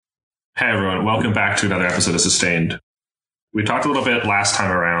Hey everyone, welcome back to another episode of Sustained. We talked a little bit last time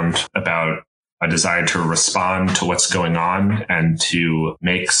around about a desire to respond to what's going on and to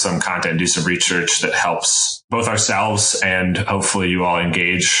make some content, do some research that helps both ourselves and hopefully you all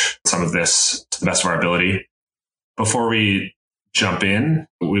engage some of this to the best of our ability. Before we jump in,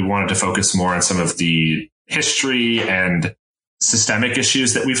 we wanted to focus more on some of the history and systemic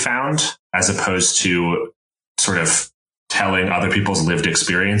issues that we found, as opposed to sort of telling other people's lived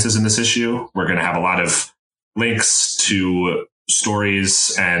experiences in this issue. We're going to have a lot of links to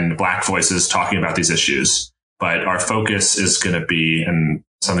stories and Black voices talking about these issues, but our focus is going to be, and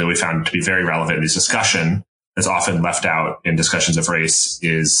something we found to be very relevant in this discussion that's often left out in discussions of race,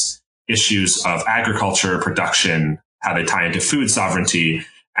 is issues of agriculture, production, how they tie into food sovereignty,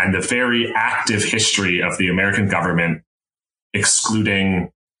 and the very active history of the American government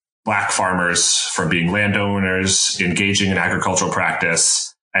excluding Black farmers from being landowners, engaging in agricultural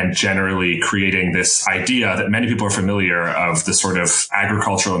practice, and generally creating this idea that many people are familiar of the sort of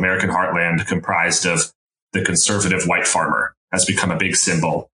agricultural American heartland comprised of the conservative white farmer has become a big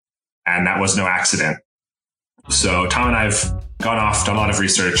symbol. And that was no accident. So Tom and I have gone off, done a lot of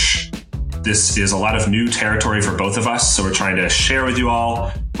research. This is a lot of new territory for both of us. So we're trying to share with you all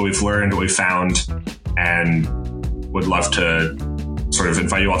what we've learned, what we found, and would love to sort of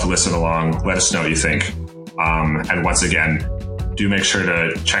invite you all to listen along. Let us know what you think. And once again, do make sure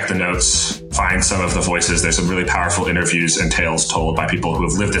to check the notes, find some of the voices. There's some really powerful interviews and tales told by people who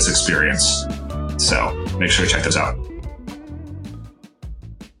have lived this experience. So make sure to check those out.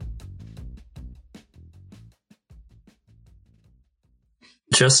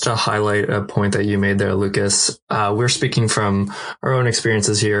 Just to highlight a point that you made there, Lucas, we're speaking from our own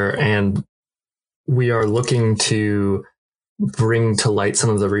experiences here, and we are looking to bring to light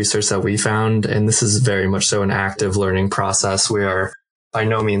some of the research that we found. And this is very much so an active learning process. We are by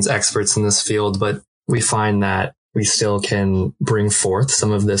no means experts in this field, but we find that we still can bring forth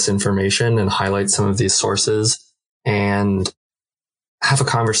some of this information and highlight some of these sources and have a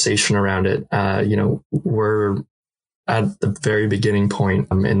conversation around it. We're at the very beginning point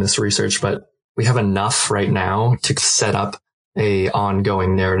in this research, but we have enough right now to set up a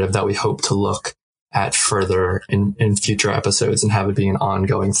ongoing narrative that we hope to look at further in future episodes and have it be an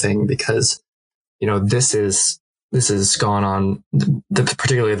ongoing thing, because, this has gone on,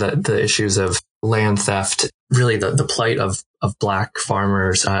 particularly the issues of land theft. Really the plight of Black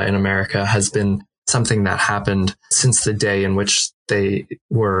farmers in America has been something that happened since the day in which they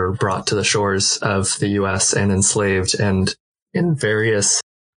were brought to the shores of the US and enslaved. And in various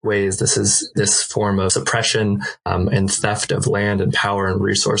ways, this form of suppression and theft of land and power and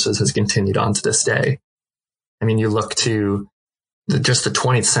resources has continued on to this day. I mean, you look to just the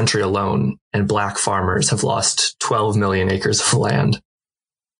 20th century alone, and Black farmers have lost 12 million acres of land.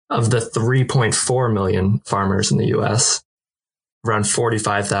 Of the 3.4 million farmers in the US, around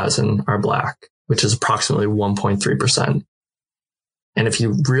 45,000 are Black, which is approximately 1.3%. And if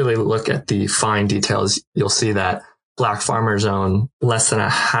you really look at the fine details, you'll see that Black farmers own less than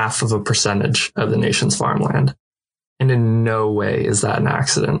 0.5% of the nation's farmland. And in no way is that an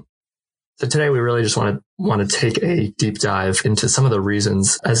accident. So today we really just want to take a deep dive into some of the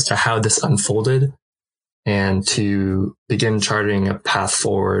reasons as to how this unfolded and to begin charting a path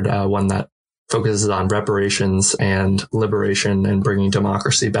forward, one that focuses on reparations and liberation and bringing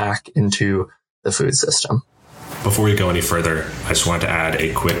democracy back into the food system. Before we go any further, I just wanted to add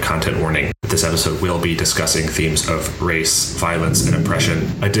a quick content warning. This episode will be discussing themes of race, violence, and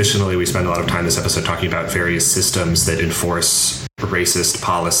oppression. Additionally, we spend a lot of time this episode talking about various systems that enforce racist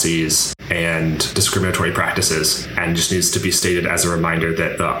policies and discriminatory practices, and just needs to be stated as a reminder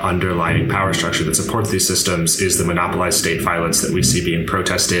that the underlying power structure that supports these systems is the monopolized state violence that we see being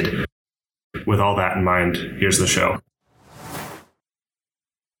protested. With all that in mind, here's the show.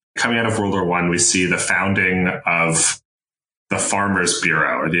 Coming out of World War I, we see the founding of the Farmers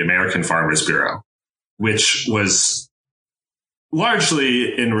Bureau, or the American Farmers Bureau, which was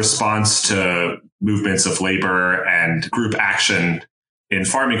largely in response to movements of labor and group action in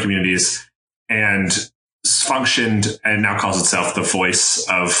farming communities, and functioned and now calls itself the voice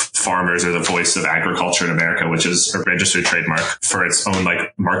of farmers, or the voice of agriculture in America, which is a registered trademark for its own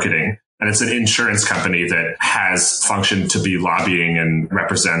marketing. And it's an insurance company that has functioned to be lobbying and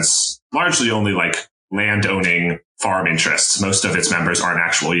represents largely only land owning farm interests. Most of its members aren't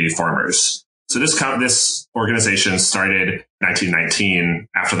actually farmers. So this organization started in 1919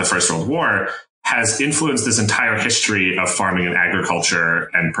 after the First World War, has influenced this entire history of farming and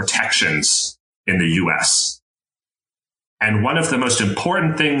agriculture and protections in the US. And one of the most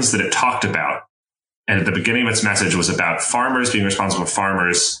important things that it talked about, and at the beginning of its message, was about farmers being responsible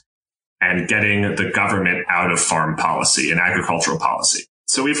farmers and getting the government out of farm policy and agricultural policy.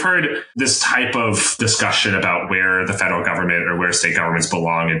 So we've heard this type of discussion about where the federal government or where state governments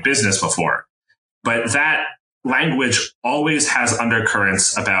belong in business before. But that language always has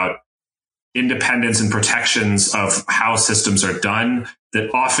undercurrents about independence and protections of how systems are done that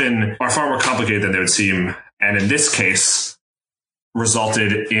often are far more complicated than they would seem. And in this case,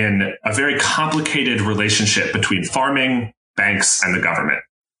 resulted in a very complicated relationship between farming, banks, and the government,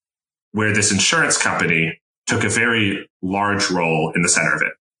 where this insurance company took a very large role in the center of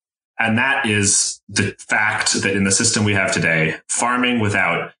it. And that is the fact that in the system we have today, farming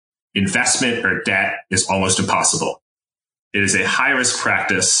without investment or debt is almost impossible. It is a high risk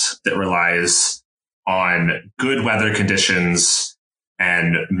practice that relies on good weather conditions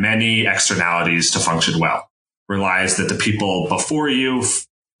and many externalities to function well. Relies that the people before you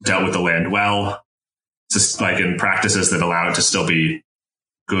dealt with the land well, just like in practices that allow it to still be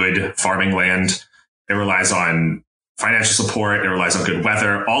good farming land. It relies on financial support. It relies on good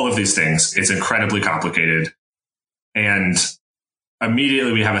weather, all of these things. It's incredibly complicated. And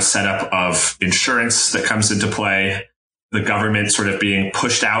immediately we have a setup of insurance that comes into play, the government sort of being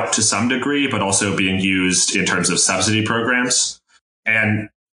pushed out to some degree, but also being used in terms of subsidy programs. And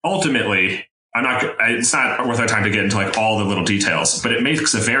ultimately, it's not worth our time to get into like all the little details, but it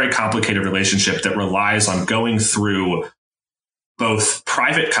makes a very complicated relationship that relies on going through both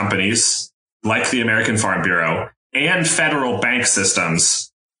private companies like the American Farm Bureau and federal bank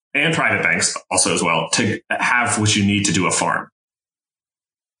systems and private banks also as well to have what you need to do a farm.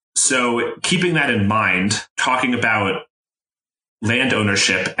 So keeping that in mind, talking about land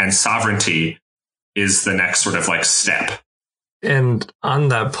ownership and sovereignty is the next sort of like step. And on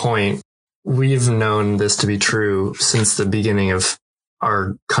that point, we've known this to be true since the beginning of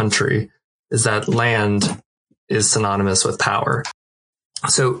our country, is that land is synonymous with power.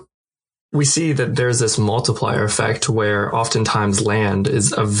 So we see that there's this multiplier effect where oftentimes land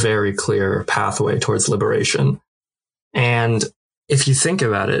is a very clear pathway towards liberation. And if you think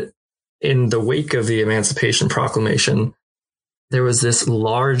about it, in the wake of the Emancipation Proclamation, there was this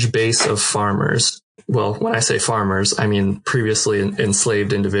large base of farmers. Well, when I say farmers, I mean previously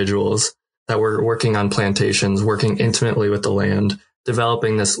enslaved individuals that were working on plantations, working intimately with the land,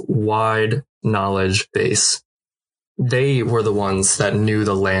 developing this wide knowledge base. They were the ones that knew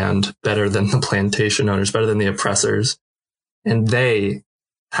the land better than the plantation owners, better than the oppressors. And they,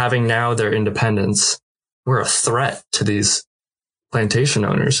 having now their independence, were a threat to these plantation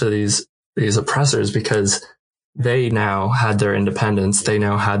owners, to these oppressors, because they now had their independence. They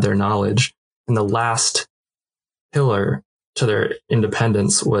now had their knowledge. And the last pillar to their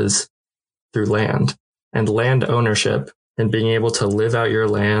independence was through land and land ownership and being able to live out your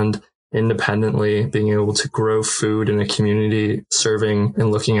land independently, being able to grow food in a community, serving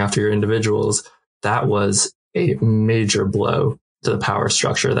and looking after your individuals. That was a major blow to the power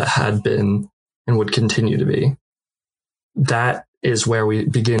structure that had been and would continue to be. That is where we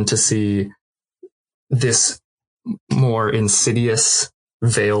begin to see this more insidious,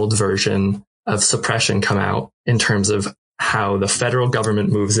 veiled version of suppression come out in terms of how the federal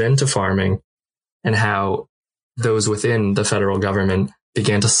government moves into farming and how those within the federal government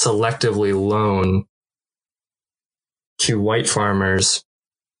began to selectively loan to white farmers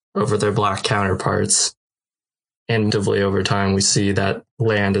over their black counterparts. And over time, we see that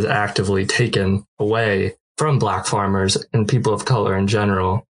land is actively taken away from black farmers and people of color in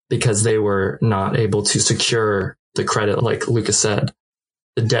general because they were not able to secure the credit. Like Lucas said,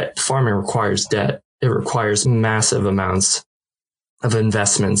 the debt farming requires debt. It requires massive amounts of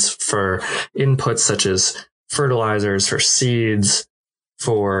investments for inputs such as fertilizers, for seeds,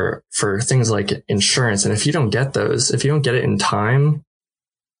 for things like insurance. And if you don't get those, if you don't get it in time,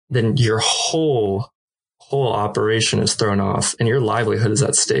 then your whole operation is thrown off and your livelihood is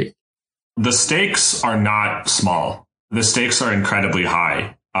at stake. The stakes are not small. The stakes are incredibly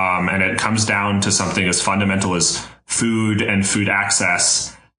high. And it comes down to something as fundamental as food and food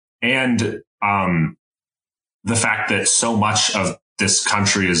access and the fact that so much of this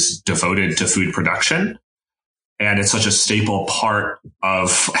country is devoted to food production. And it's such a staple part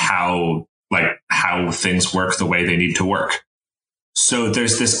of how things work the way they need to work. So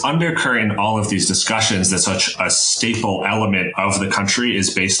there's this undercurrent in all of these discussions that such a staple element of the country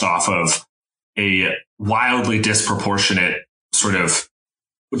is based off of a wildly disproportionate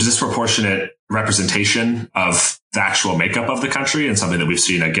representation of the actual makeup of the country, and something that we've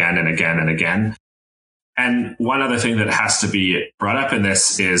seen again and again and again. And one other thing that has to be brought up in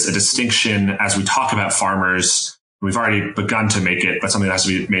this is a distinction as we talk about farmers. We've already begun to make it, but something that has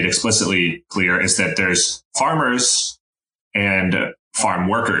to be made explicitly clear is that there's farmers and farm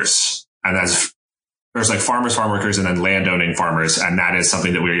workers. And there's like farmers, farm workers, and then land owning farmers. And that is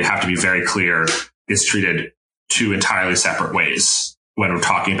something that we have to be very clear is treated two entirely separate ways when we're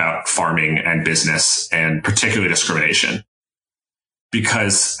talking about farming and business, and particularly discrimination.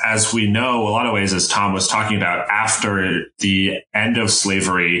 Because as we know, a lot of ways, as Tom was talking about, after the end of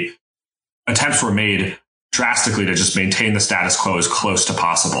slavery, attempts were made drastically to just maintain the status quo as close to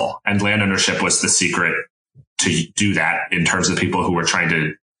possible. And land ownership was the secret to do that in terms of people who were trying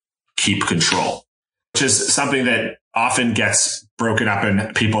to keep control, which is something that often gets broken up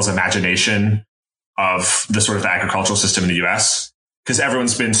in people's imagination of the sort of agricultural system in the US, because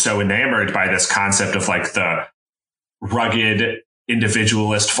everyone's been so enamored by this concept of like the rugged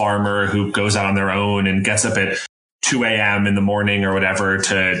individualist farmer who goes out on their own and gets up at 2 a.m. in the morning or whatever and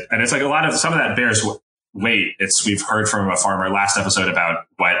it's like some of that bears weight. We've heard from a farmer last episode about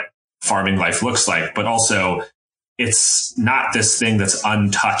what farming life looks like, but also it's not this thing that's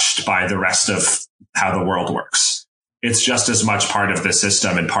untouched by the rest of how the world works. It's just as much part of the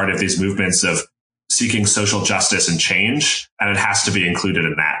system and part of these movements of seeking social justice and change. And it has to be included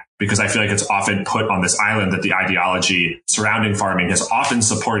in that, because I feel like it's often put on this island that the ideology surrounding farming has often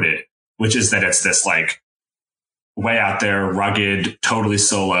supported, which is that it's this like way out there, rugged, totally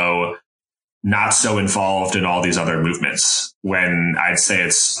solo, not so involved in all these other movements, when I'd say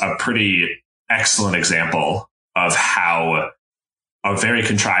it's a pretty excellent example of how a very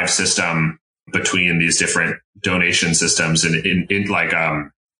contrived system between these different donation systems and in like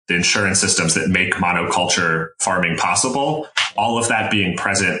the insurance systems that make monoculture farming possible, all of that being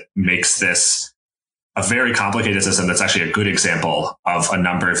present makes this a very complicated system that's actually a good example of a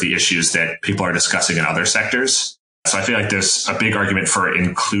number of the issues that people are discussing in other sectors. So I feel like there's a big argument for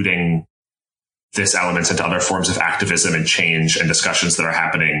including this elements into other forms of activism and change and discussions that are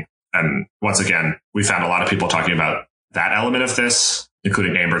happening. And once again, we found a lot of people talking about that element of this,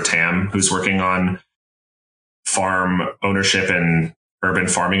 including Amber Tam, who's working on farm ownership and urban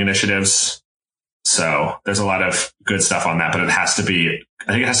farming initiatives. So there's a lot of good stuff on that, but I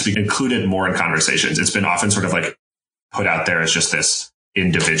think it has to be included more in conversations. It's been often sort of like put out there as just this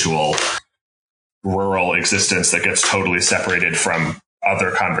individual rural existence that gets totally separated from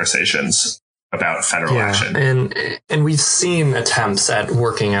other conversations about federal action. And we've seen attempts at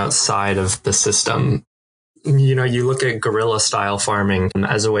working outside of the system. You know, you look at guerrilla style farming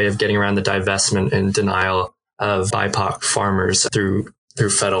as a way of getting around the divestment and denial of BIPOC farmers through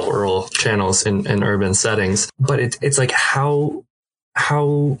federal channels in urban settings. But it's like, how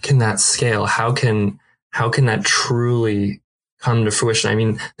can that scale? How can that truly come to fruition? I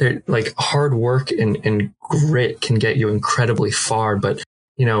mean, like hard work and grit can get you incredibly far, but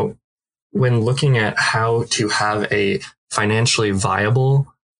you know, when looking at how to have a financially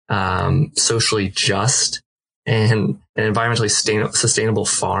viable, socially just, and an environmentally sustainable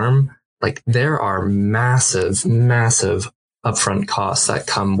farm, like there are massive upfront costs that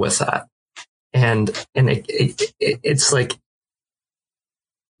come with that. And it's like,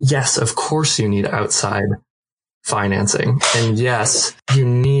 yes, of course you need outside financing. And yes, you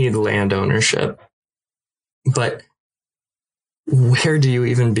need land ownership. But where do you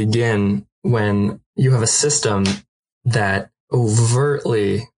even begin when you have a system that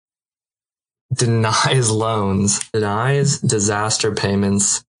overtly denies loans, denies disaster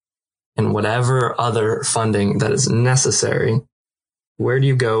payments, and whatever other funding that is necessary? Where do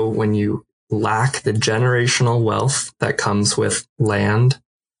you go when you lack the generational wealth that comes with land?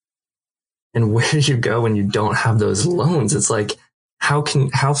 And where do you go when you don't have those loans? It's like, how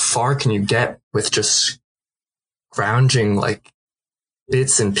far can you get with just scrounging like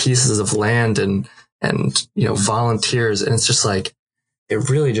bits and pieces of land and you know, volunteers? And it's just like, it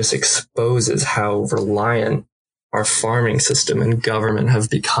really just exposes how reliant our farming system and government have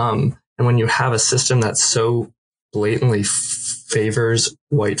become. And when you have a system that so blatantly favors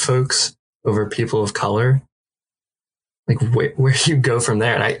white folks over people of color, like where do you go from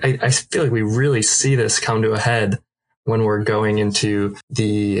there? And I feel like we really see this come to a head when we're going into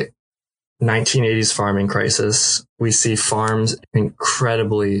the 1980s farming crisis. We see farms in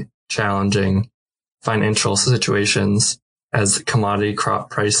incredibly challenging financial situations as commodity crop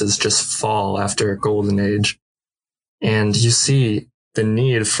prices just fall after a golden age. And you see the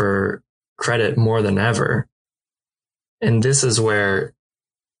need for credit more than ever. And this is where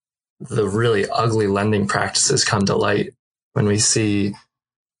the really ugly lending practices come to light, when we see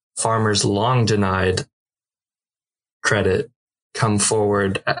farmers long denied credit come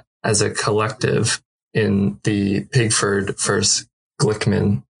forward as a collective in the Pigford versus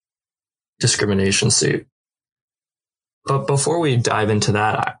Glickman discrimination suit. But before we dive into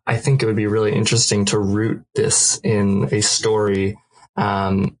that, I think it would be really interesting to root this in a story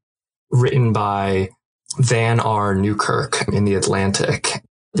written by Van R. Newkirk in The Atlantic.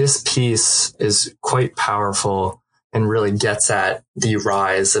 This piece is quite powerful and really gets at the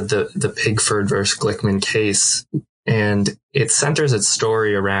rise of the Pigford versus Glickman case. And it centers its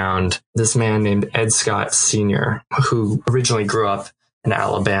story around this man named Ed Scott Sr., who originally grew up in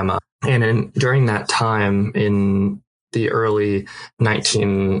Alabama. And during that time in the early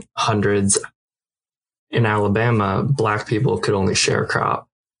 1900s in Alabama, Black people could only sharecrop.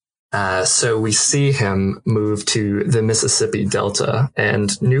 So we see him move to the Mississippi Delta,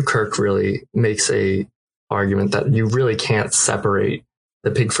 and Newkirk really makes a argument that you really can't separate the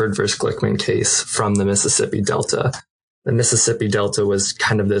Pigford versus Glickman case from the Mississippi Delta. The Mississippi Delta was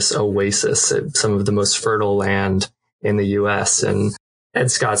kind of this oasis, some of the most fertile land in the U.S., and Ed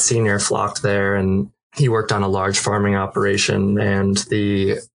Scott Sr. flocked there, and he worked on a large farming operation, and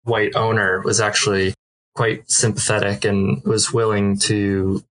the white owner was actually quite sympathetic and was willing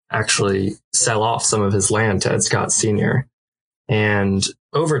to actually sell off some of his land to Ed Scott Sr. And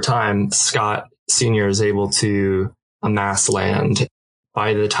over time, Scott Sr. is able to amass land.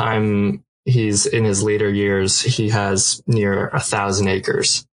 By the time he's in his later years, he has near 1,000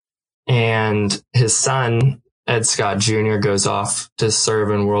 acres. And his son, Ed Scott Jr., goes off to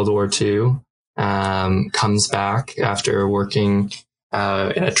serve in World War II, comes back after working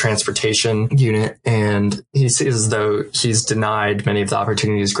in a transportation unit, and he sees as though he's denied many of the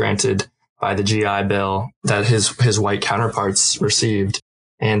opportunities granted by the GI Bill that his white counterparts received.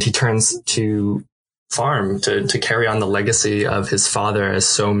 And he turns to farm to carry on the legacy of his father, as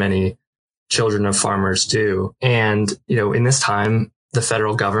so many children of farmers do. And, in this time, the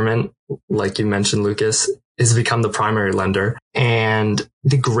federal government, like you mentioned, Lucas, has become the primary lender, and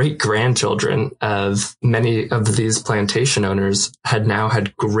the great grandchildren of many of these plantation owners had now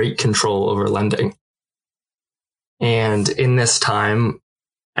had great control over lending. And in this time,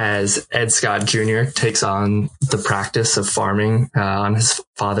 as Ed Scott Jr. takes on the practice of farming on his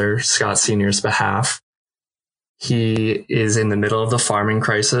father, Scott Sr.'s behalf, he is in the middle of the farming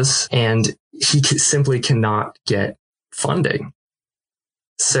crisis, and he simply cannot get funding.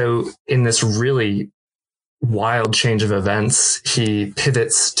 So in this really wild change of events, he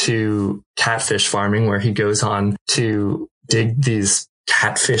pivots to catfish farming, where he goes on to dig these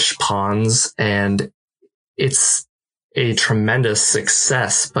catfish ponds, and it's a tremendous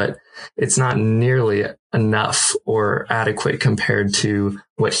success, but it's not nearly enough or adequate compared to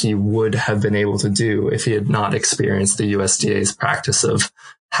what he would have been able to do if he had not experienced the USDA's practice of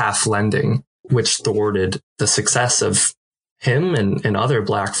half lending, which thwarted the success of him and other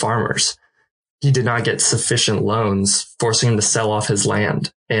Black farmers. He did not get sufficient loans, forcing him to sell off his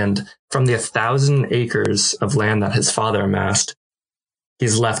land. And from the 1,000 acres of land that his father amassed,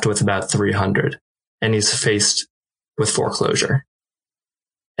 he's left with about 300, and he's faced with foreclosure.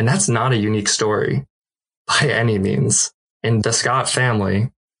 And that's not a unique story by any means. And the Scott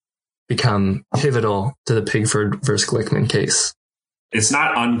family become pivotal to the Pigford versus Glickman case. It's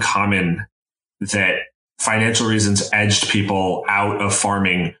not uncommon that financial reasons edged people out of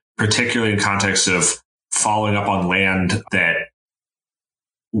farming, particularly in context of following up on land that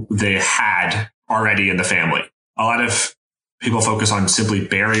they had already in the family. A lot of people focus on simply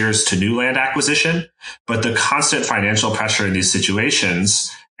barriers to new land acquisition, but the constant financial pressure in these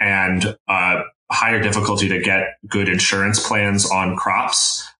situations and higher difficulty to get good insurance plans on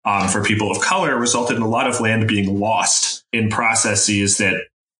crops for people of color resulted in a lot of land being lost in processes that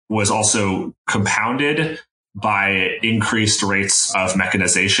was also compounded by increased rates of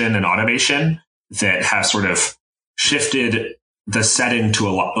mechanization and automation that have sort of shifted the setting to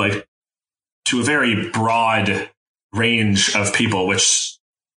a very broad range of people, which,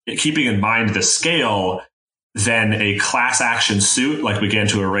 keeping in mind the scale, then a class action suit like began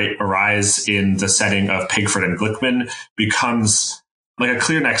to arise in the setting of Pigford and Glickman becomes like a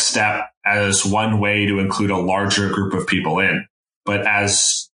clear next step as one way to include a larger group of people in. But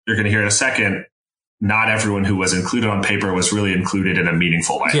as you're going to hear in a second, not everyone who was included on paper was really included in a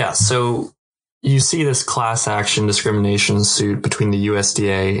meaningful way. Yeah, so you see this class action discrimination suit between the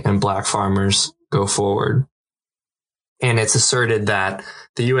USDA and Black farmers go forward. And it's asserted that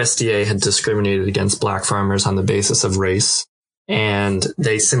the USDA had discriminated against Black farmers on the basis of race, and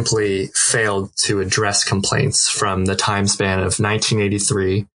they simply failed to address complaints from the time span of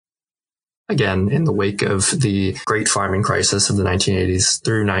 1983, again, in the wake of the Great Farming Crisis of the 1980s,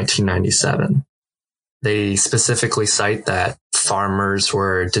 through 1997. They specifically cite that farmers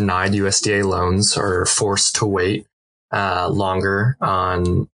were denied USDA loans or forced to wait longer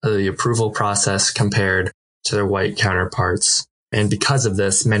on the approval process compared to their white counterparts. And because of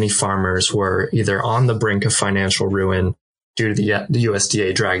this, many farmers were either on the brink of financial ruin due to the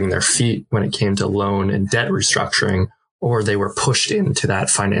USDA dragging their feet when it came to loan and debt restructuring, or they were pushed into that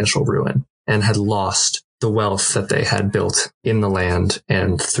financial ruin and had lost the wealth that they had built in the land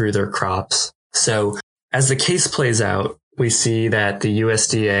and through their crops. So as the case plays out, we see that the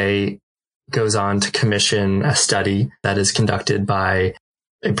USDA goes on to commission a study that is conducted by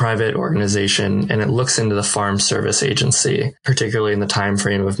a private organization, and it looks into the Farm Service Agency, particularly in the time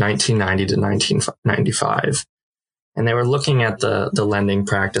frame of 1990 to 1995. And they were looking at the lending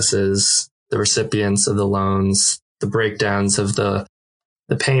practices, the recipients of the loans, the breakdowns of the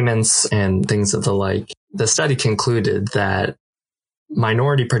payments and things of the like. The study concluded that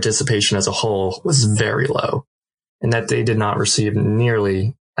minority participation as a whole was very low, and that they did not receive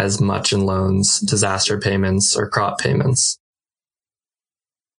nearly as much in loans, disaster payments, or crop payments.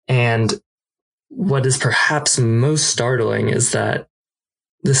 And what is perhaps most startling is that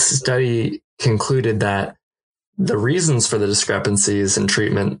this study concluded that the reasons for the discrepancies in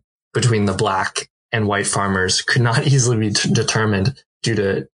treatment between the black and white farmers could not easily be determined due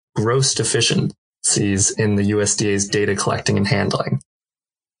to gross deficiencies in the USDA's data collecting and handling.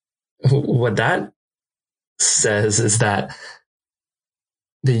 What that says is that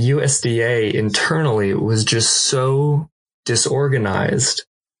the USDA internally was just so disorganized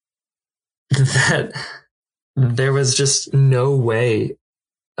that there was just no way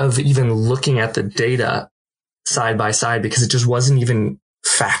of even looking at the data side by side because it just wasn't even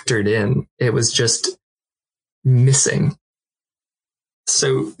factored in. It was just missing.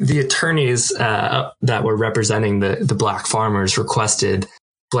 So the attorneys that were representing the black farmers requested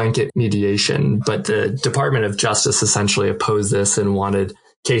blanket mediation, but the Department of Justice essentially opposed this and wanted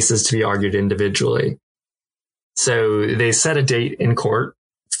cases to be argued individually. So they set a date in court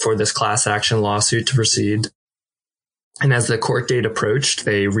for this class action lawsuit to proceed. And as the court date approached,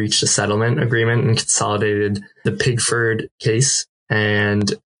 they reached a settlement agreement and consolidated the Pigford case.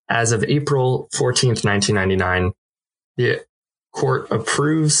 And as of April 14th, 1999, the court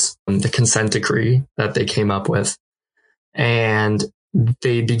approves the consent decree that they came up with, and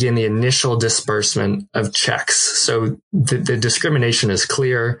they begin the initial disbursement of checks. So the discrimination is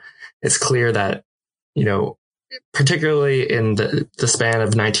clear. It's clear that, particularly in the span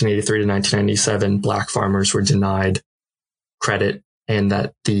of 1983 to 1997, black farmers were denied credit, and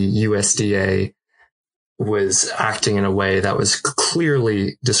that the USDA was acting in a way that was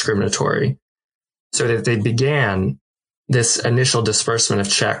clearly discriminatory. So that they began this initial disbursement of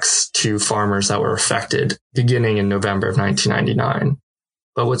checks to farmers that were affected beginning in November of 1999.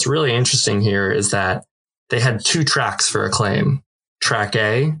 But what's really interesting here is that they had two tracks for a claim. Track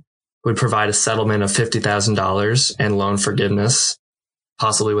A would provide a settlement of $50,000 and loan forgiveness,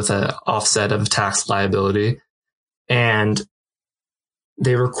 possibly with an offset of tax liability. And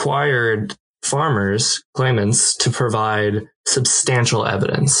they required farmers, claimants, to provide substantial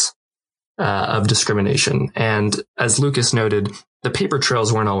evidence of discrimination. And as Lucas noted, the paper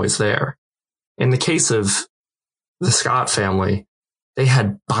trails weren't always there. In the case of the Scott family, they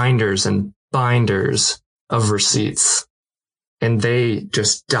had binders and binders of receipts, and they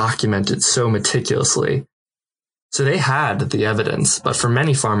just documented so meticulously. So they had the evidence, but for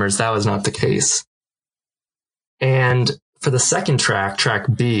many farmers, that was not the case. And for the second track, track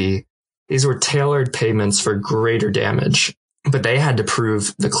B, these were tailored payments for greater damage, but they had to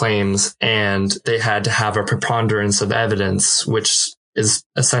prove the claims, and they had to have a preponderance of evidence, which is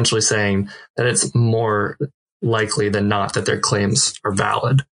essentially saying that it's more likely than not that their claims are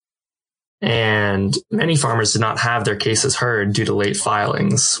valid. And many farmers did not have their cases heard due to late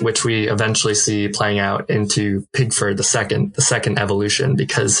filings, which we eventually see playing out into Pigford, the second evolution,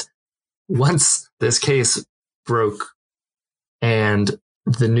 because once this case broke and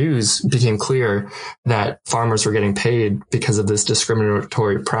the news became clear that farmers were getting paid because of this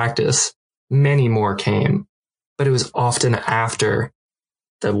discriminatory practice, many more came. But it was often after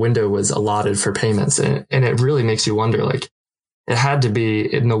the window was allotted for payments. And it really makes you wonder, it had to be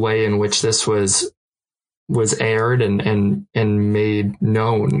in the way in which this was aired and made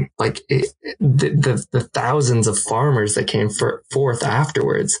known. The thousands of farmers that came forth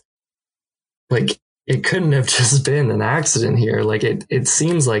afterwards, it couldn't have just been an accident here. It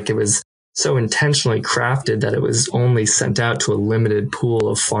seems like it was so intentionally crafted that it was only sent out to a limited pool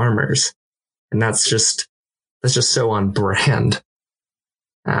of farmers. And that's just so on brand.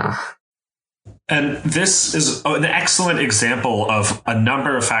 And this is an excellent example of a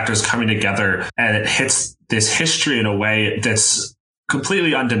number of factors coming together, and it hits this history in a way that's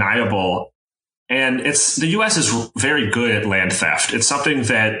completely undeniable. And the U.S. is very good at land theft. It's something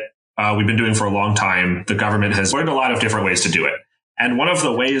that we've been doing for a long time. The government has learned a lot of different ways to do it. And one of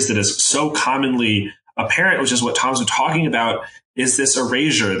the ways that is so commonly apparent, which is what Tom's been talking about, is this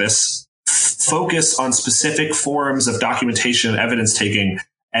erasure, this focus on specific forms of documentation and evidence taking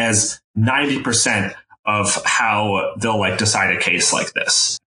as 90% of how they'll like decide a case like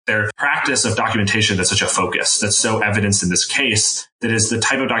this. Their practice of documentation that's such a focus, that's so evidenced in this case, that is the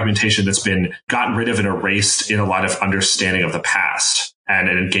type of documentation that's been gotten rid of and erased in a lot of understanding of the past and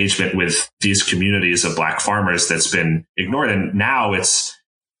an engagement with these communities of Black farmers that's been ignored. And now it's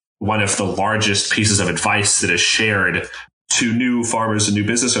one of the largest pieces of advice that is shared to new farmers and new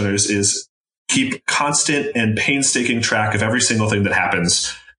business owners is keep constant and painstaking track of every single thing that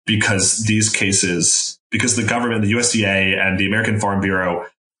happens, because these cases, because the government, the USDA and the American Farm Bureau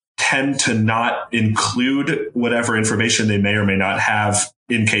tend to not include whatever information they may or may not have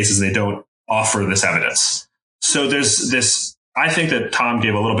in cases, they don't offer this evidence. So there's this, I think that Tom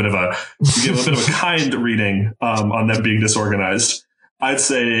gave a little bit of a kind reading on them being disorganized. I'd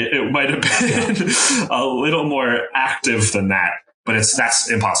say it might have been a little more active than that, but that's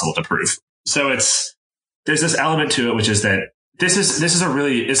impossible to prove. So there's this element to it, which is that this is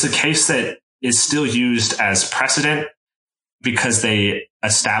it's a case that is still used as precedent because they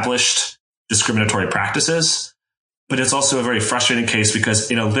established discriminatory practices. But it's also a very frustrating case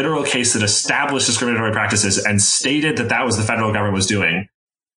because in a literal case that established discriminatory practices and stated that that was the federal government was doing,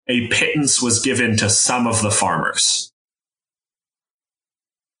 a pittance was given to some of the farmers.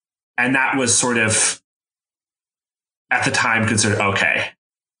 And that was sort of, at the time, considered, okay,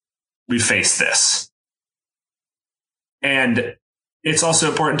 we face this. And it's also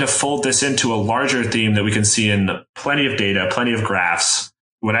important to fold this into a larger theme that we can see in plenty of data, plenty of graphs,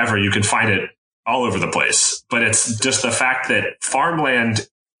 whatever. You can find it all over the place. But it's just the fact that farmland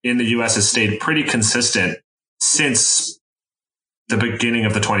in the U.S. has stayed pretty consistent since the beginning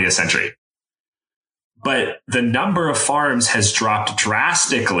of the 20th century. But the number of farms has dropped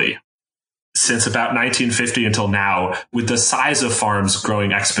drastically since about 1950 until now, with the size of farms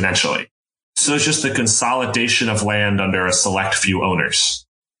growing exponentially. So it's just the consolidation of land under a select few owners.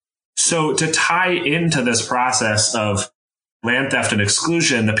 So to tie into this process of land theft and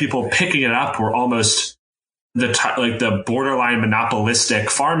exclusion, the people picking it up were almost the borderline monopolistic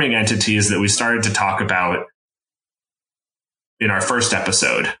farming entities that we started to talk about in our first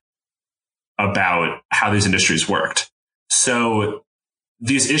episode about how these industries worked. So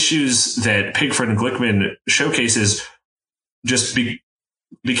these issues that Pigford and Glickman showcases just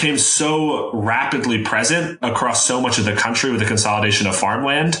became so rapidly present across so much of the country with the consolidation of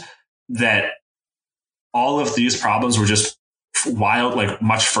farmland that all of these problems were just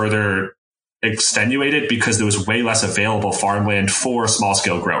much further extenuated because there was way less available farmland for small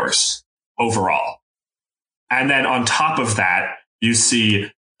scale growers overall. And then on top of that, you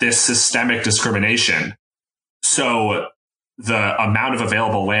see this systemic discrimination. So the amount of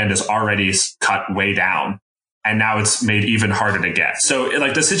available land is already cut way down, and now it's made even harder to get. So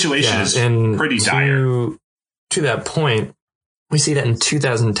the situation is pretty dire. To that point, we see that in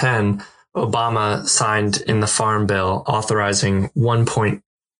 2010, Obama signed in the Farm Bill authorizing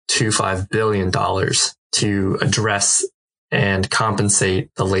 $1.25 billion to address and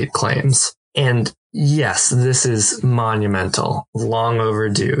compensate the late claims. And yes, this is monumental, long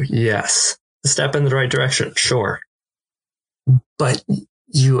overdue. Yes, a step in the right direction. Sure. But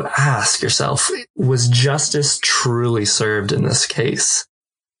you ask yourself, was justice truly served in this case?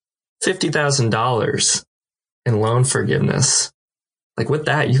 $50,000 in loan forgiveness. With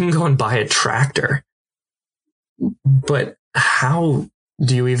that, you can go and buy a tractor. But how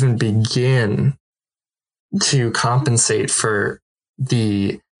do you even begin to compensate for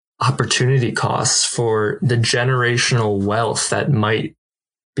the opportunity costs, for the generational wealth that might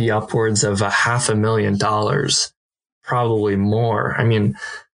be upwards of $500,000? Probably more. I mean,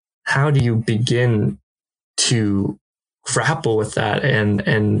 how do you begin to grapple with that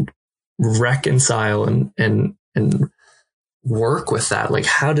and reconcile and work with that?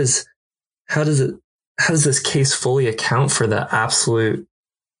 How does this case fully account for the absolute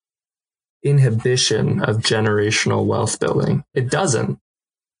inhibition of generational wealth building? It doesn't.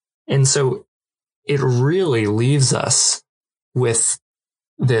 And so it really leaves us with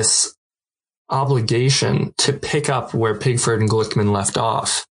this obligation to pick up where Pigford and Glickman left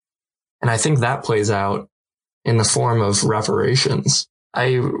off. And I think that plays out in the form of reparations.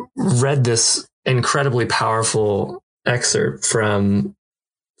 I read this incredibly powerful excerpt from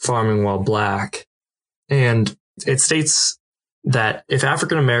Farming While Black, and it states that if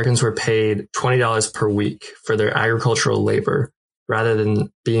African Americans were paid $20 per week for their agricultural labor rather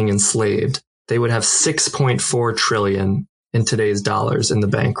than being enslaved, they would have $6.4 trillion in today's dollars in the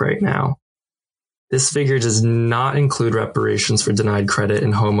bank right now. This figure does not include reparations for denied credit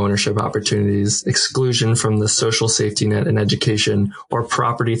and home ownership opportunities, exclusion from the social safety net and education, or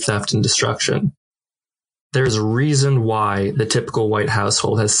property theft and destruction. There's a reason why the typical white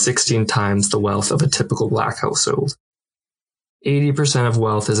household has 16 times the wealth of a typical black household. 80% of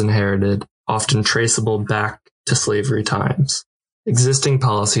wealth is inherited, often traceable back to slavery times. Existing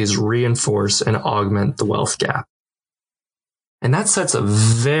policies reinforce and augment the wealth gap. And that sets a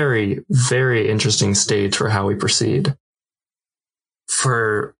very, very interesting stage for how we proceed.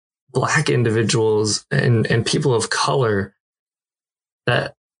 For Black individuals and people of color,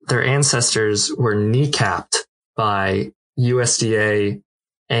 that their ancestors were kneecapped by USDA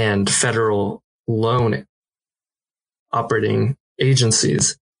and federal loan operating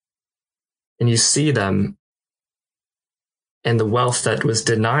agencies. And you see them and the wealth that was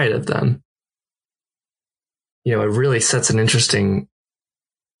denied of them. It really sets an interesting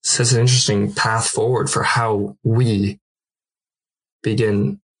path forward for how we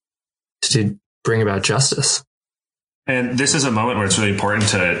begin to bring about justice. And this is a moment where it's really important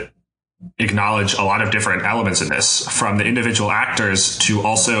to acknowledge a lot of different elements in this, from the individual actors to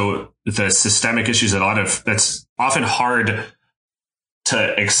also the systemic issues that's often hard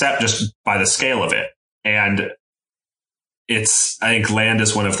to accept just by the scale of it. And I think land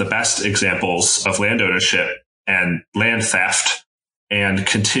is one of the best examples of land ownership and land theft and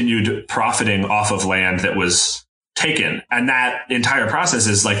continued profiting off of land that was taken. And that entire process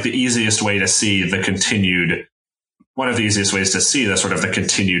is like the easiest way to see one of the easiest ways to see the sort of the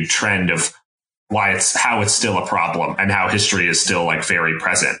continued trend of how it's still a problem and how history is still like very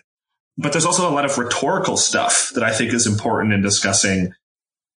present. But there's also a lot of rhetorical stuff that I think is important in discussing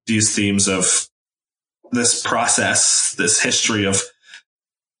these themes of this process, this history of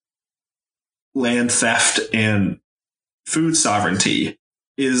land theft and food sovereignty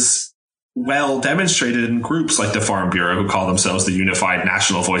is well demonstrated in groups like the Farm Bureau, who call themselves the Unified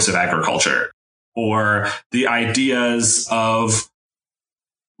National Voice of Agriculture, or the ideas of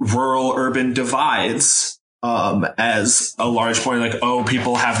rural-urban divides as a large point, like,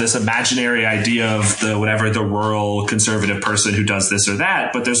 people have this imaginary idea of the rural conservative person who does this or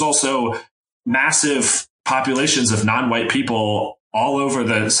that, but there's also massive populations of non-white people all over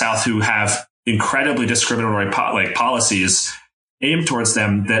the South who have incredibly discriminatory policies aimed towards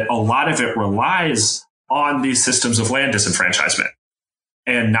them, that a lot of it relies on these systems of land disenfranchisement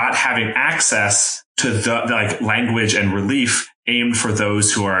and not having access to the language and relief aimed for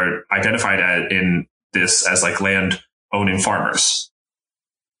those who are identified in this as land owning farmers.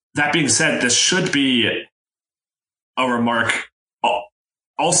 That being said, this should be a remark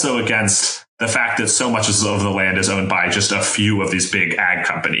also against the fact that so much of the land is owned by just a few of these big ag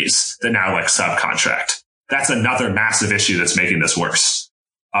companies that now subcontract. That's another massive issue that's making this worse.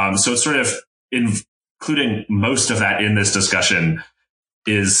 So it's sort of including most of that in this discussion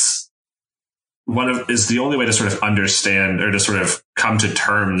is the only way to sort of understand or to sort of come to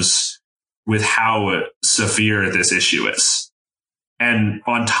terms with how severe this issue is. And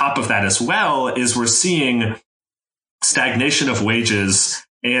on top of that as well is we're seeing stagnation of wages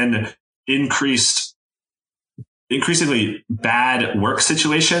and increasingly bad work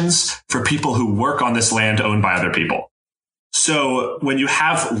situations for people who work on this land owned by other people. So when you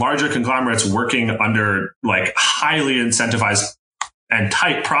have larger conglomerates working under highly incentivized and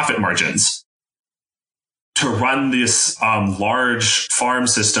tight profit margins to run these large farm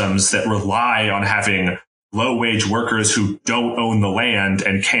systems that rely on having low wage workers who don't own the land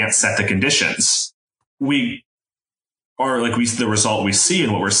and can't set the conditions, the result we see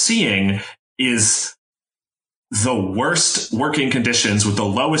and what we're seeing is the worst working conditions with the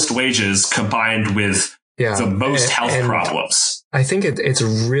lowest wages combined with the most health problems. I think it's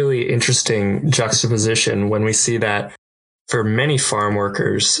a really interesting juxtaposition when we see that for many farm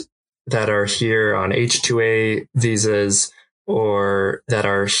workers that are here on H-2A visas or that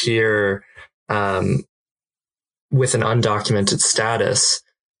are here with an undocumented status,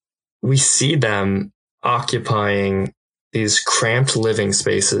 we see them occupying these cramped living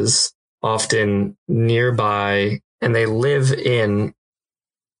spaces, often nearby, and they live in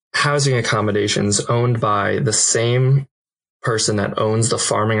housing accommodations owned by the same person that owns the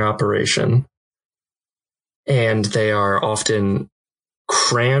farming operation. And they are often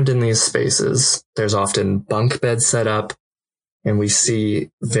crammed in these spaces. There's often bunk beds set up, and we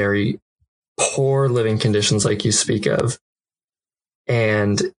see very poor living conditions like you speak of.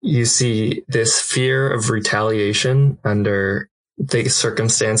 And you see this fear of retaliation under the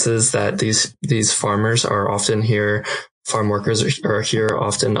circumstances that these farmers are often here. Farm workers are here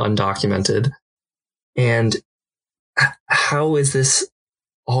often undocumented. And how is this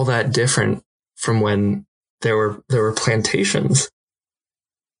all that different from when there were plantations.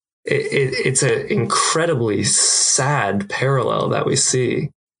 It's an incredibly sad parallel that we see,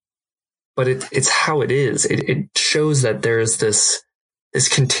 but it's how it is. It shows that there is this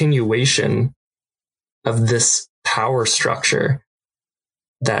continuation of this power structure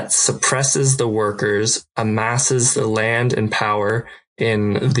that suppresses the workers, amasses the land and power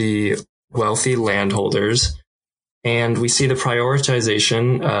in the wealthy landholders, and we see the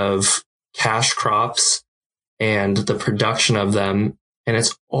prioritization of cash crops and the production of them. And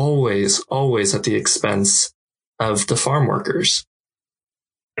it's always at the expense of the farm workers.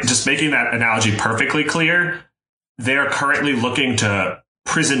 Just making that analogy perfectly clear, they're currently looking to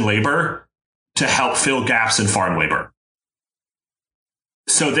prison labor to help fill gaps in farm labor.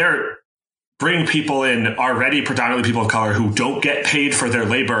 So they're bringing people in, already predominantly people of color, who don't get paid for their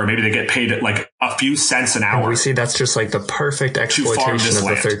labor. Maybe they get paid at like a few cents an hour. And we see that's just like the perfect exploitation of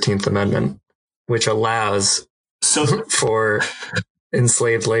the 13th Amendment, which allows for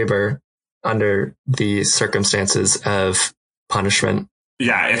enslaved labor under the circumstances of punishment.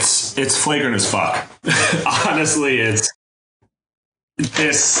 Yeah, it's flagrant as fuck. Honestly,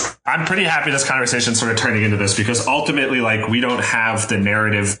 I'm pretty happy this conversation sort of turning into this, because ultimately, like, we don't have the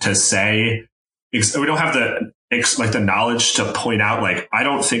narrative to say, we don't have the knowledge to point out, like, I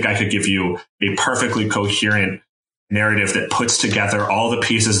don't think I could give you a perfectly coherent narrative that puts together all the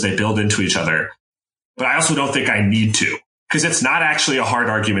pieces they build into each other. But I also don't think I need to, because it's not actually a hard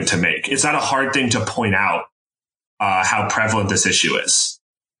argument to make. It's not a hard thing to point out how prevalent this issue is.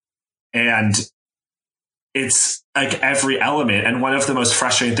 And it's like every element. And one of the most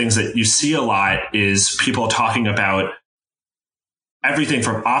frustrating things that you see a lot is people talking about everything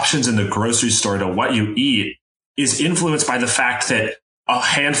from options in the grocery store to what you eat is influenced by the fact that a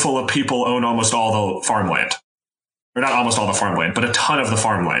handful of people own almost all the farmland. Or not almost all the farmland, but a ton of the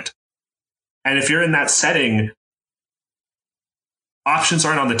farmland. And if you're in that setting, options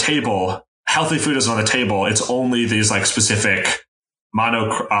aren't on the table. Healthy food is on the table. It's only these like specific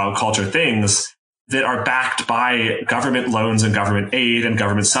monoculture things that are backed by government loans and government aid and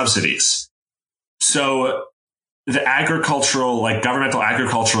government subsidies. So the governmental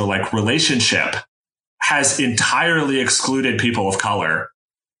agricultural relationship has entirely excluded people of color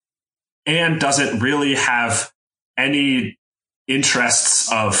and doesn't really have any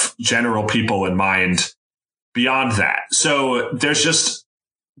interests of general people in mind beyond that. So there's just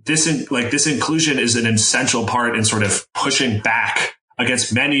this inclusion is an essential part in sort of pushing back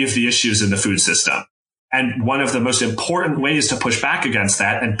against many of the issues in the food system. And one of the most important ways to push back against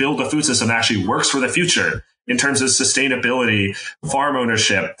that and build a food system that actually works for the future in terms of sustainability, farm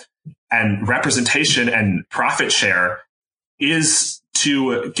ownership, and representation and profit share is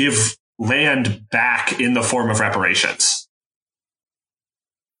to give land back in the form of reparations.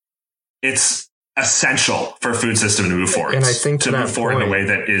 It's essential for a food system to move forward. And I think to move forward in a way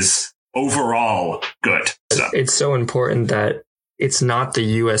that is overall good. So. It's so important that it's not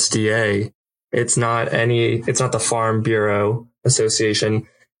the USDA. It's not the Farm Bureau Association.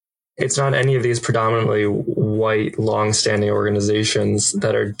 It's not any of these predominantly white, long-standing organizations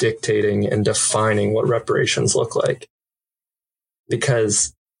that are dictating and defining what reparations look like.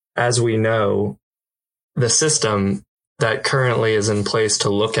 Because, as we know, the system that currently is in place to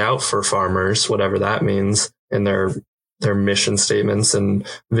look out for farmers, whatever that means, in their mission statements and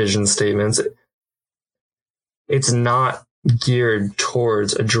vision statements, it's not geared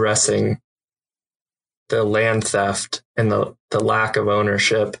towards addressing the land theft and the lack of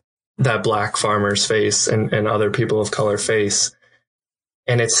ownership that Black farmers face and other people of color face.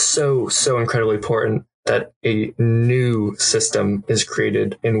 And it's so incredibly important that a new system is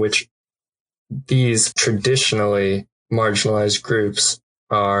created in which these traditionally marginalized groups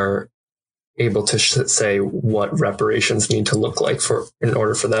are able to say what reparations need to look like in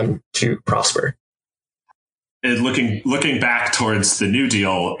order for them to prosper. And looking back towards the New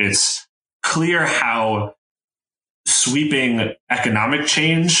Deal, it's clear how sweeping economic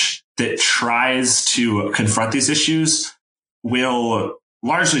change that tries to confront these issues will,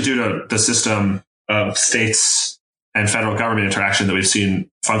 largely due to the system of states and federal government interaction that we've seen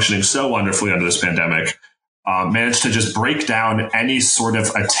functioning so wonderfully under this pandemic, manage to just break down any sort of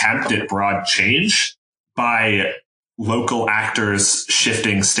attempt at broad change by local actors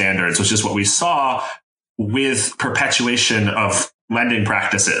shifting standards, which is what we saw with perpetuation of lending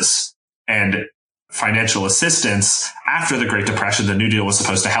practices and financial assistance after the Great Depression. The New Deal was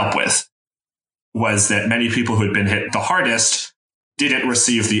supposed to help with was that many people who had been hit the hardest didn't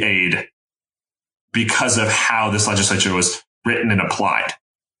receive the aid because of how this legislature was written and applied.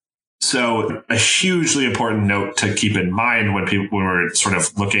 So a hugely important note to keep in mind when we're sort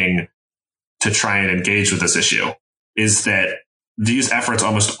of looking to try and engage with this issue is that these efforts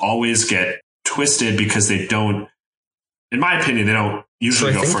almost always get twisted because they don't, in my opinion, they don't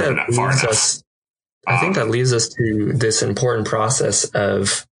usually go far enough. I think that leads us to this important process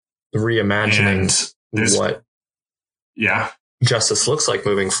of reimagining what justice looks like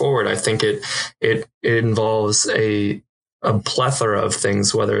moving forward. I think it involves a plethora of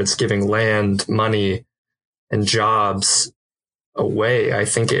things, whether it's giving land, money, and jobs away. I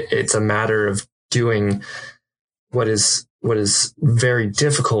think it's a matter of doing what is very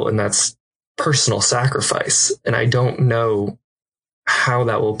difficult, and that's personal sacrifice. And I don't know how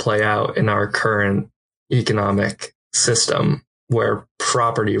that will play out in our current economic system where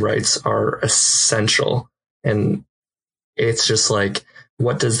property rights are essential. And it's just like,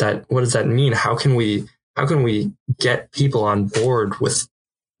 what does that mean? How can we get people on board with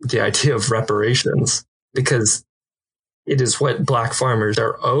the idea of reparations? Because it is what Black farmers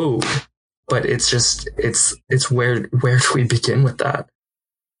are owed, but it's where do we begin with that?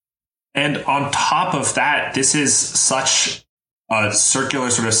 And on top of that, this is such a circular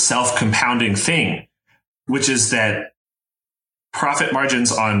sort of self-compounding thing, which is that profit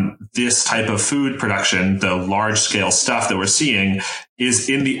margins on this type of food production, the large scale stuff that we're seeing, is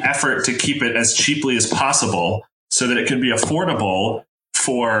in the effort to keep it as cheaply as possible so that it can be affordable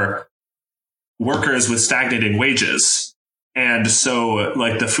for workers with stagnating wages. And so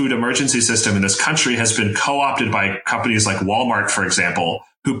like the food emergency system in this country has been co-opted by companies like Walmart, for example,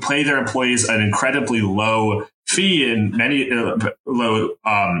 who pay their employees an incredibly low fee in many low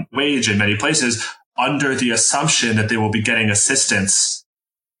wage in many places under the assumption that they will be getting assistance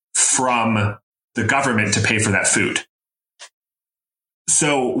from the government to pay for that food.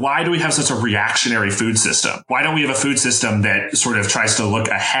 So why do we have such a reactionary food system? Why don't we have a food system that sort of tries to look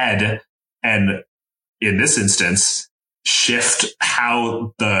ahead and, in this instance, shift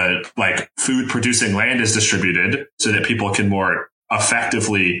how the food producing land is distributed so that people can more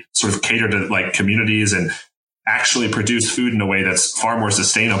effectively sort of cater to communities and actually produce food in a way that's far more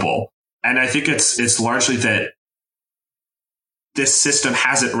sustainable? And I think it's largely that this system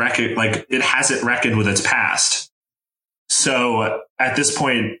hasn't reckoned with its past. So at this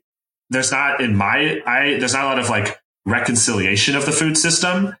point, there's not a lot of reconciliation of the food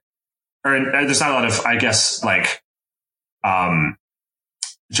system, or there's not a lot of, I guess,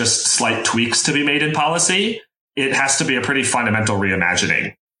 just slight tweaks to be made in policy. It has to be a pretty fundamental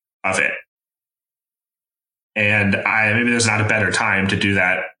reimagining of it. And maybe there's not a better time to do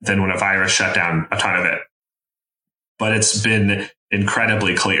that than when a virus shut down a ton of it. But it's been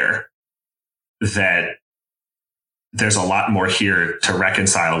incredibly clear that there's a lot more here to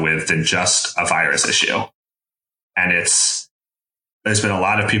reconcile with than just a virus issue. And there's been a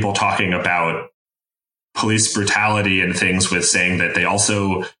lot of people talking about police brutality and things with saying that they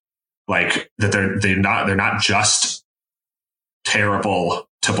also that they're not just terrible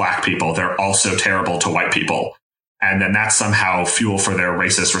to Black people, they're also terrible to white people. And then that's somehow fuel for their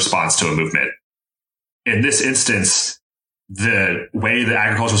racist response to a movement. In this instance, the way the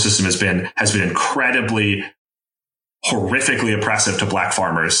agricultural system has been incredibly, horrifically oppressive to Black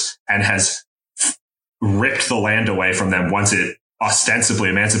farmers and has ripped the land away from them once it ostensibly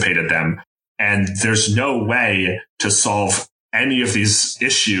emancipated them. And there's no way to solve any of these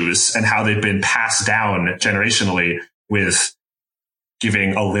issues and how they've been passed down generationally with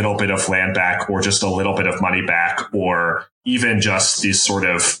giving a little bit of land back or just a little bit of money back or even just these sort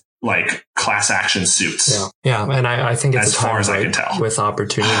of class action suits. Yeah. And I think it's as far as I can tell, with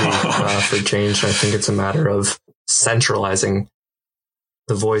opportunity for change. I think it's a matter of centralizing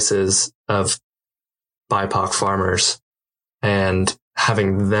the voices of BIPOC farmers and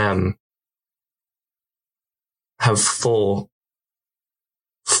having them have full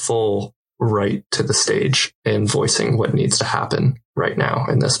right to the stage in voicing what needs to happen right now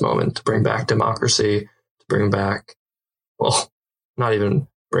in this moment to bring back democracy, to bring back, not even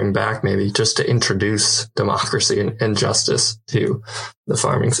bring back, maybe just to introduce democracy and justice to the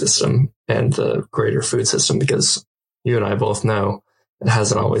farming system and the greater food system, because you and I both know it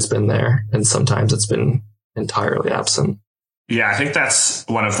hasn't always been there. And sometimes it's been entirely absent. Yeah, I think that's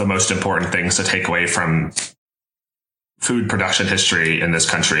one of the most important things to take away from food production history in this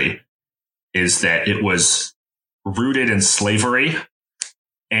country is that it was rooted in slavery.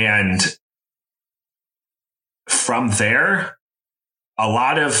 And from there, a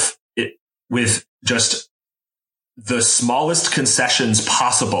lot of it with just the smallest concessions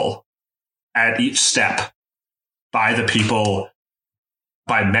possible at each step by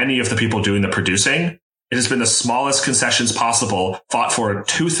many of the people doing the producing. It has been the smallest concessions possible, fought for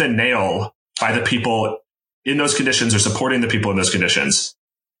tooth and nail by the people in those conditions or supporting the people in those conditions.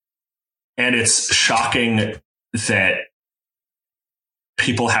 And it's shocking that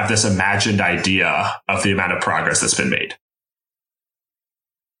people have this imagined idea of the amount of progress that's been made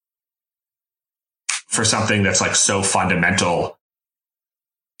for something that's like so fundamental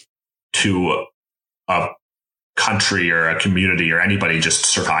to a country or a community or anybody just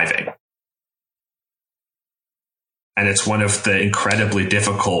surviving. And it's one of the incredibly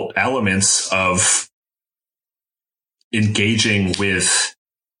difficult elements of engaging with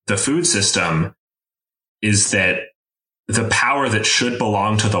the food system is that the power that should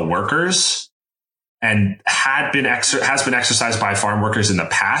belong to the workers and has been exercised by farm workers in the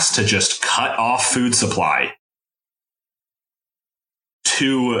past to just cut off food supply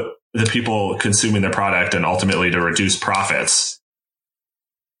to the people consuming their product and ultimately to reduce profits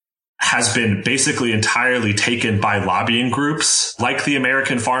has been basically entirely taken by lobbying groups like the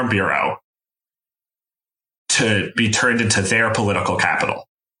American Farm Bureau to be turned into their political capital.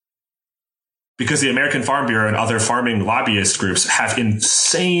 Because the American Farm Bureau and other farming lobbyist groups have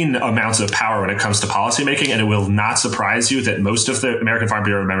insane amounts of power when it comes to policymaking, and it will not surprise you that most of the American Farm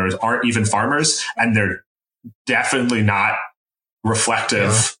Bureau members aren't even farmers, and they're definitely not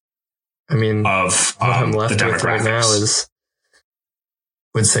reflective of what I'm left the demographics. with right now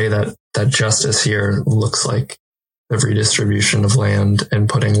would say that justice here looks like the redistribution of land and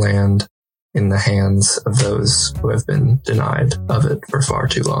putting land in the hands of those who have been denied of it for far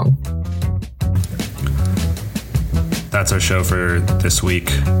too long. That's our show for this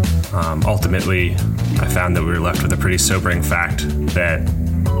week. Ultimately, I found that we were left with a pretty sobering fact that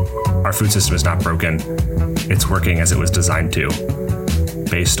our food system is not broken. It's working as it was designed to,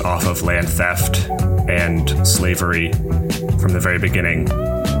 based off of land theft and slavery from the very beginning.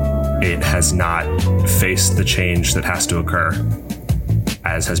 It has not faced the change that has to occur,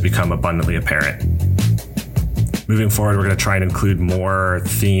 as has become abundantly apparent. Moving forward, we're going to try and include more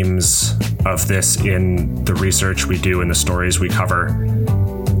themes of this in the research we do and the stories we cover.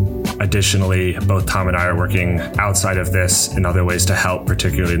 Additionally, both Tom and I are working outside of this in other ways to help,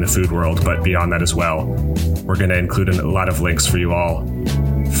 particularly in the food world, but beyond that as well. We're going to include a lot of links for you all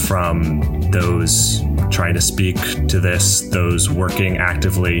from those trying to speak to this, those working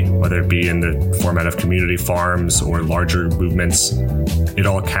actively, whether it be in the format of community farms or larger movements. It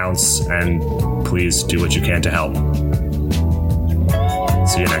all counts, and please do what you can to help.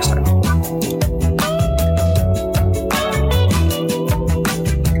 See you next time.